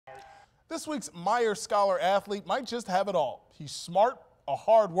This week's Meijer Scholar athlete might just have it all. He's smart, a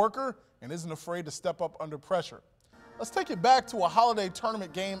hard worker, and isn't afraid to step up under pressure. Let's take it back to a holiday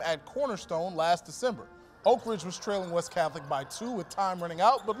tournament game at Cornerstone last December. Oakridge was trailing West Catholic by 2 with time running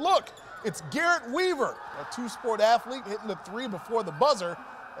out, but look, it's Garrett Weaver, a two-sport athlete hitting the 3 before the buzzer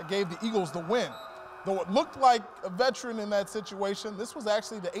that gave the Eagles the win. Though it looked like a veteran in that situation, this was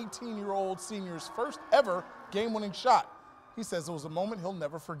actually the 18-year-old senior's first ever game-winning shot. He says it was a moment he'll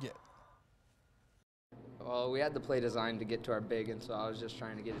never forget. Well, we had the play designed to get to our big, and so I was just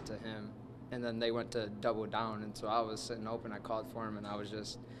trying to get it to him. And then they went to double down, and so I was sitting open. I called for him, and I was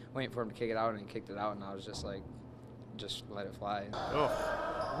just waiting for him to kick it out, and he kicked it out, and I was just like, just let it fly.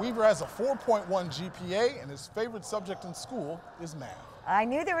 Oh. Weaver has a 4.1 GPA, and his favorite subject in school is math. I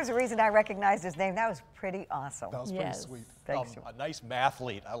knew there was a reason I recognized his name. That was pretty awesome. That was pretty sweet. Thanks. A nice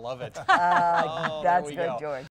mathlete. I love it. That's good, George.